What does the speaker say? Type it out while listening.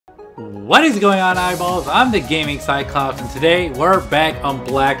What is going on, eyeballs? I'm the Gaming Cyclops, and today we're back on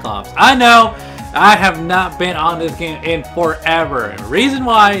Black Ops. I know I have not been on this game in forever. And the reason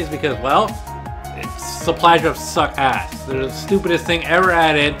why is because, well, supply drops suck ass. They're the stupidest thing ever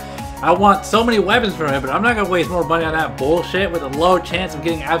added. I want so many weapons from it, but I'm not going to waste more money on that bullshit with a low chance of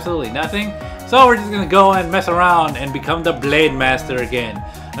getting absolutely nothing. So we're just going to go and mess around and become the Blade Master again.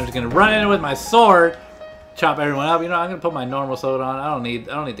 I'm just going to run in with my sword, chop everyone up. You know, I'm going to put my normal sword on. I don't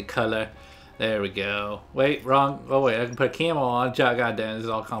need the color. There we go. Wait, wrong. Oh wait, I can put camo on. God damn, this is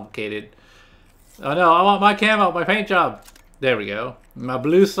all complicated. Oh no, I want my camo, my paint job. There we go. My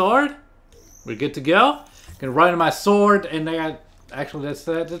blue sword. We're good to go. Can run in my sword, and I got. Actually,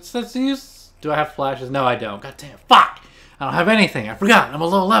 let's use. Do I have flashes? No, I don't. God damn, fuck! I don't have anything. I forgot. I'm a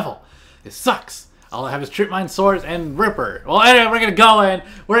low level. It sucks. All I have is Trip Mine Swords and Ripper. Well, anyway, we're gonna go in.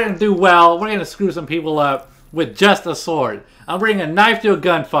 We're gonna do well. We're gonna screw some people up with just a sword. I'm bringing a knife to a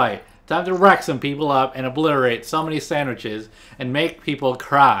gunfight. Time to wreck some people up and obliterate so many sandwiches and make people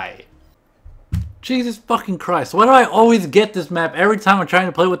cry. Jesus fucking Christ! Why do I always get this map every time I'm trying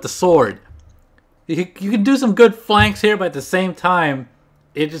to play with the sword? You can do some good flanks here, but at the same time,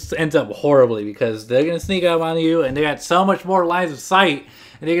 it just ends up horribly because they're going to sneak up on you and they got so much more lines of sight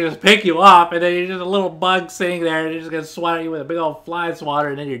and they can just pick you up and then you're just a little bug sitting there and they're just going to swat at you with a big old fly swatter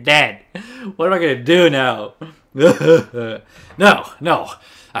and then you're dead. What am I going to do now? No.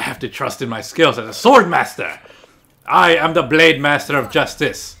 I have to trust in my skills as a sword master. I am the Blade Master of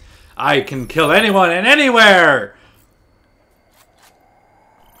Justice. I can kill anyone and anywhere.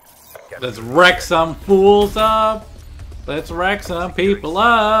 Let's wreck some fools up. Let's wreck some people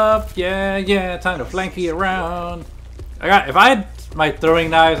up. Yeah. Time to flank you around. If I had my throwing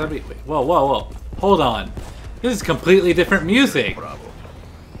knives, I'd be. Whoa. Hold on. This is completely different music.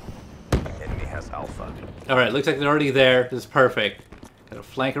 Enemy has alpha. Alright, looks like they're already there. This is perfect. Got a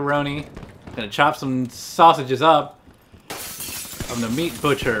flankaroni. Gonna chop some sausages up. I'm the meat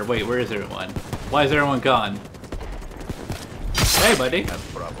butcher. Wait, where is everyone? Why is everyone gone? Hey, buddy.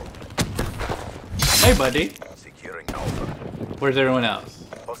 Hey, buddy. Securing alpha. Where's everyone else?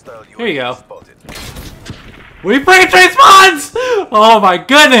 Hostile Here you go. spotted. We freaking trade spawns! Oh my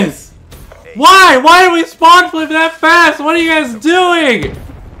goodness! Why? Why are we spawn flipping that fast? What are you guys doing?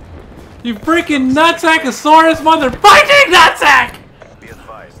 You freaking nutsack-osaurus motherfucking nutsack! Be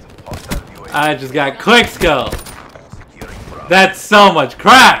advised. Hostile UAV. I just got quickscope. That's so much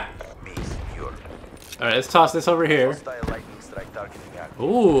crap! Alright, let's toss this over here.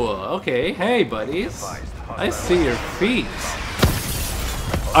 Ooh, okay. Hey, buddies. I see your feet.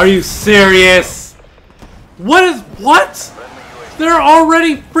 Are you serious? What? They're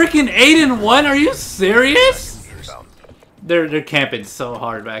already freaking 8-1? Are you serious? They're camping so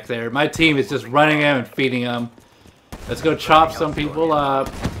hard back there. My team is just running them and feeding them. Let's go chop some people up.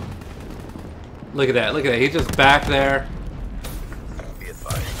 Look at that. He's just back there.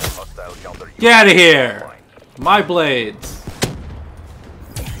 Get out of here! My blades.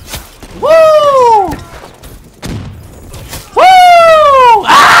 Woo! Woo!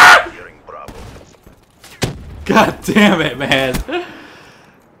 Ah! God damn it, man.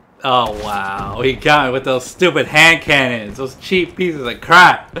 Oh, wow. He got me with those stupid hand cannons. Those cheap pieces of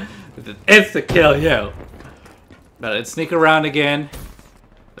crap. Insta kill you. But let's sneak around again.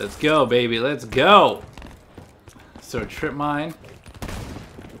 Let's go, baby. Let's go. So, trip mine.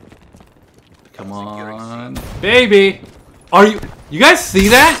 Come on. Baby! Are you guys see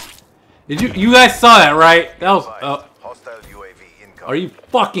that? You guys saw that, right? That was are you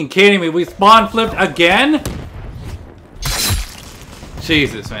fucking kidding me? We spawn flipped again?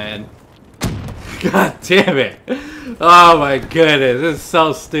 Jesus, man. God damn it. Oh my goodness. This is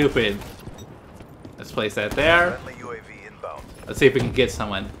so stupid. Let's place that there. Let's see if we can get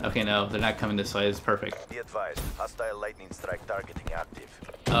someone. Okay, no, they're not coming this way. It's perfect. Be advised. Hostile lightning strike targeting active.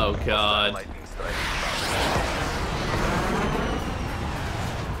 Oh god.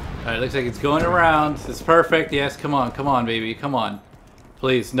 Alright, looks like it's going around. It's perfect. Yes, come on, baby. Come on.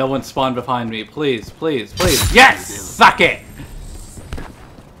 Please, no one spawn behind me. Please. Yes! Suck it!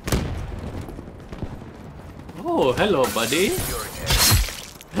 Oh, hello, buddy.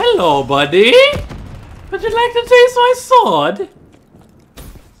 Hello, buddy. Would you like to taste my sword?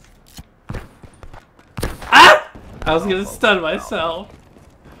 Ah! I was gonna stun myself.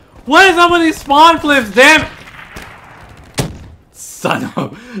 What is up with these spawn flips, damn it? Son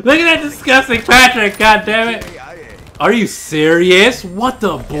of... Look at that disgusting Patrick, god damn it. Are you serious? What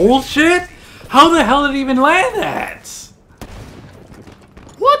the bullshit? How the hell did he even land that?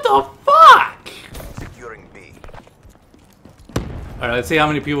 What the fuck? Securing B. Alright, let's see how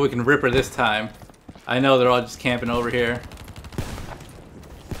many people we can ripper this time. I know they're all just camping over here.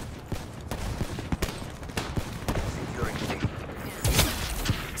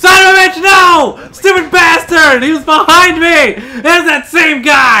 Stupid bastard! He was behind me! There's that same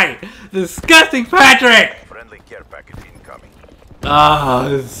guy! Disgusting Patrick! Friendly care package incoming. Ah,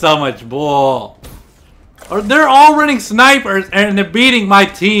 this is so much bull. Or they're all running snipers and they're beating my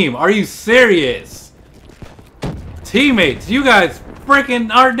team. Are you serious? Teammates, you guys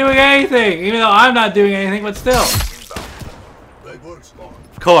freaking aren't doing anything. Even though I'm not doing anything, but still.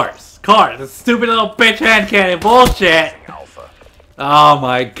 Of course. The stupid little bitch hand cannon bullshit. Alpha. Oh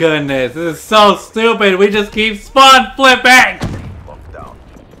my goodness. This is so stupid. We just keep spawn flipping. Locked down.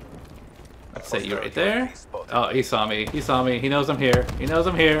 Let's say you right there. Oh, he saw me. He saw me. He knows I'm here. He knows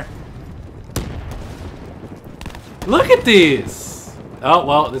I'm here. Look at these! Oh,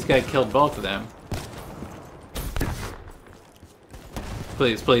 well, this guy killed both of them.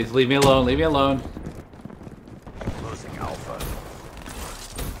 Please, please, leave me alone. Leave me alone. Losing Alpha.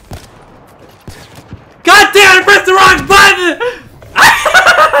 God damn, I pressed the wrong button!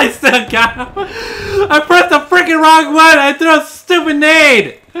 I still got him. I pressed the freaking wrong button. I threw a stupid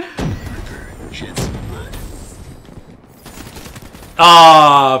nade.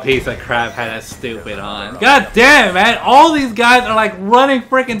 Oh, piece of crap had a stupid on. God damn, man. All these guys are like running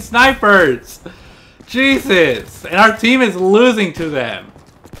freaking snipers. Jesus. And our team is losing to them.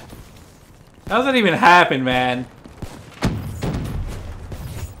 How does that even happen, man?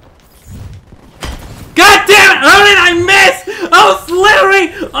 God damn it! How did I miss? I was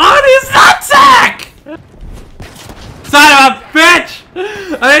literally on his nutsack! Son of a bitch!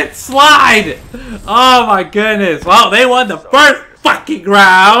 I didn't slide! Oh my goodness. Well, they won the first fucking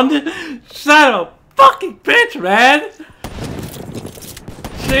round! Son of a fucking bitch, man!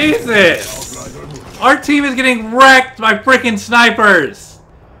 Jesus! Our team is getting wrecked by freaking snipers!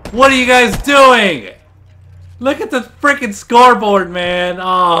 What are you guys doing? Look at the freaking scoreboard, man!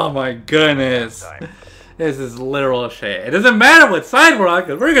 Oh my goodness. This is literal shit. It doesn't matter what side we're on,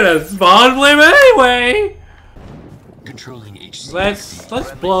 because we're gonna spawn flame anyway! Controlling HC.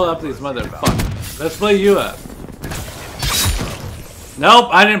 Let's blow up these motherfuckers. Let's blow you up. Nope,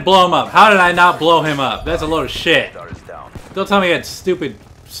 I didn't blow him up. How did I not blow him up? That's a load of shit. Don't tell me he had stupid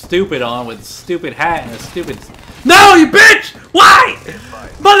on with stupid hat and a stupid... No, you bitch! Why?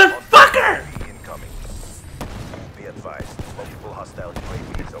 Motherfucker! Be advised, multiple hostile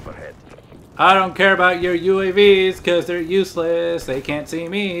UAVs overhead. I don't care about your UAVs because they're useless. They can't see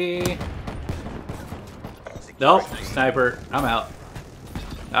me. Nope, sniper. I'm out.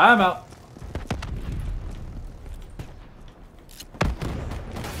 I'm out.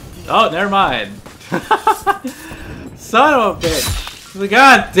 Oh, never mind. Son of a bitch.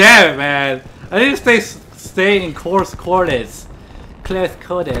 God damn it, man. I need to stay in close quarters. Close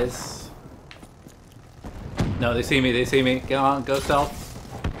quarters. No, they see me. They see me. Go on, go stealth.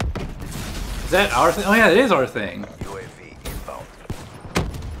 Is that our thing? Oh yeah, it is our thing. UAV inbound.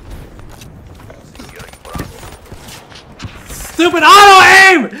 Securing Bravo. Stupid auto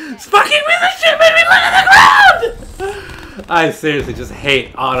aim! Fucking piece of shit made me land on the ground! I seriously just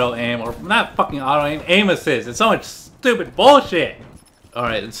hate auto aim, or not fucking auto aim, aim assist. It's so much stupid bullshit.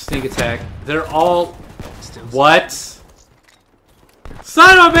 Alright, let's sneak attack. They're all... What?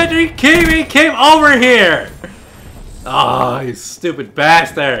 Son of a bitch, are you kidding me? He came over here! Oh, you stupid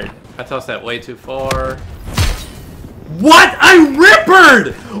bastard. I tossed that way too far. What? I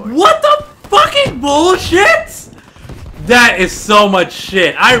rippered! What the fucking bullshit? That is so much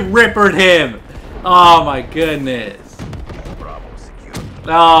shit. I rippered him. Oh my goodness. Bravo secure.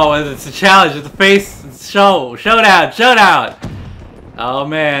 Oh, it's a challenge. It's a face show. Showdown. Showdown. Oh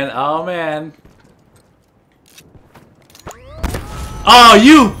man. Oh man. Oh,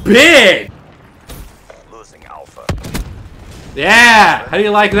 you bitch! Losing Alpha. Yeah. How do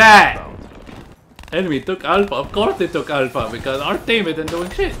you like that? Enemy took Alpha. Of course they took Alpha because our team isn't doing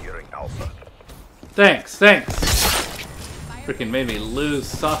shit. Securing Alpha. Thanks. Thanks. Freaking made me lose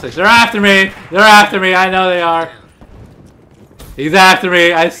sausage. They're after me. They're after me. I know they are. He's after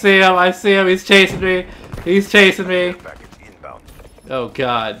me. I see him. I see him. He's chasing me. He's chasing me. Package inbound. Oh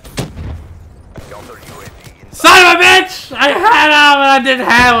god. Counter UAV inbound. Son of a bitch! I had him and I didn't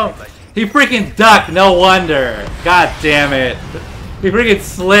have him. He freaking ducked. No wonder. God damn it. He freaking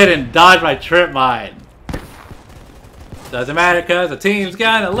slid and dodged my trip mine. Doesn't matter because the team's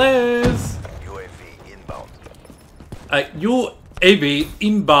gonna lose. UAV inbound. UAV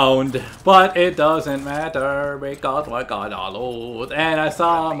inbound, but it doesn't matter because we're gonna lose. And I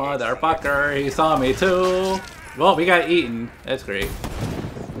saw a motherfucker, he saw me too. Well, we got eaten. That's great.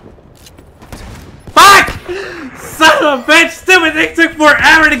 Fuck! Son of a bitch! Stupid thing took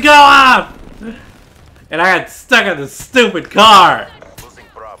forever to go off! And I got stuck in the stupid car. Losing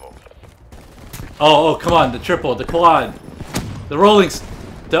Bravo. Oh, come on, the triple, the quad, the rolling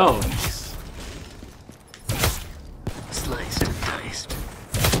stones.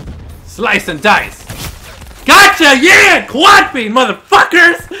 Slice and dice. Gotcha! Yeah! Quad feed,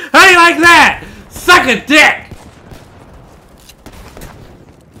 motherfuckers! How do you like that? Suck a dick!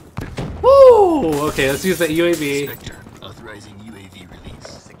 Woo! Okay, let's use that UAV. Spectre, authorizing UAV release.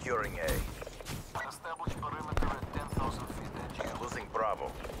 Securing A. Establish perimeter at 10,000 feet. Losing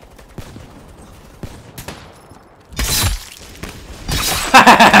Bravo.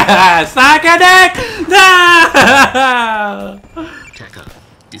 Suck a dick! No! TACOM,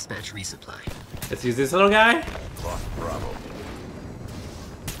 dispatch resupply. Let's use this little guy. Lost Bravo.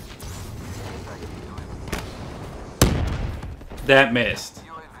 That missed.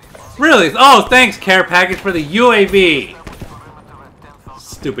 Really? Oh, thanks, care package, for the UAV.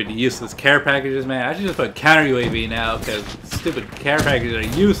 Stupid, useless care packages, man. I should just put counter UAV now, because stupid care packages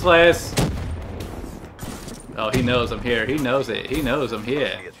are useless. Oh, he knows I'm here. He knows it. He knows I'm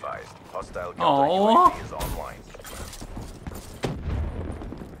here. Be advised. Hostile Aww. counter UAV is online.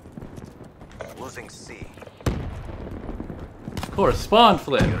 Losing C. Correspond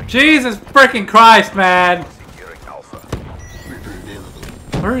flip. Jesus freaking Christ, man. Securing Alpha. Ripper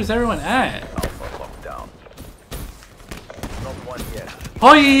available. Where is everyone at? Alpha locked down. Not one yet.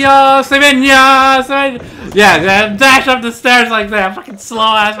 Hoya, Semenya, yeah, dash up the stairs like that. Fucking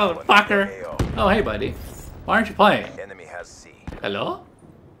slow ass motherfucker. AO. Oh, hey, buddy. Why aren't you playing? Enemy has C. Hello?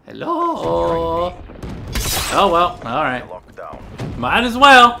 Hello? Oh, well, alright. Locked down. Might as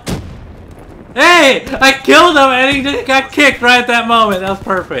well. Hey! I killed him and he just got kicked right at that moment. That was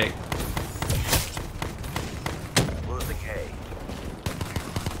perfect. Losing A.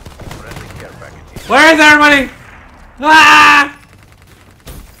 Friendly care package. Where is everybody? Ah!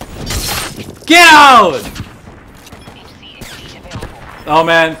 Get out! Oh,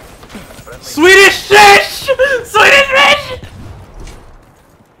 man. Swedish fish! Swedish fish!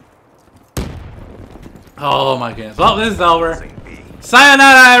 Oh my goodness. Well, this is over. Losing B.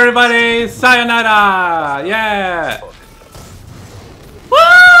 Sayonara, everybody! Sayonara! Yeah!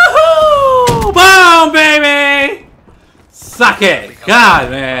 Woohoo! Boom, baby! Suck it! God,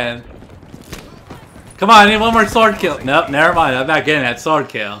 man. Come on, I need one more sword kill. Nope, never mind. I'm not getting that sword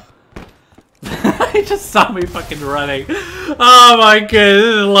kill. He just saw me fucking running. Oh my goodness,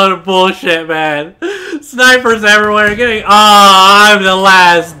 this is a load of bullshit, man. Snipers everywhere. Getting. Oh, I'm the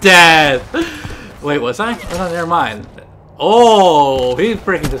last death. Wait, was I? Oh, never mind. Oh, he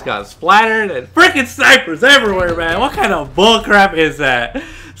freaking just got splattered and freaking snipers everywhere, man. What kind of bullcrap is that?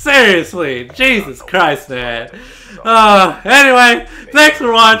 Seriously, Jesus Christ, man. Anyway, thanks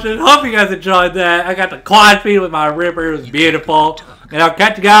for watching. Hope you guys enjoyed that. I got the quad feed with my Ripper. It was beautiful. And I'll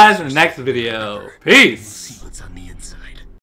catch you guys in the next video. Peace.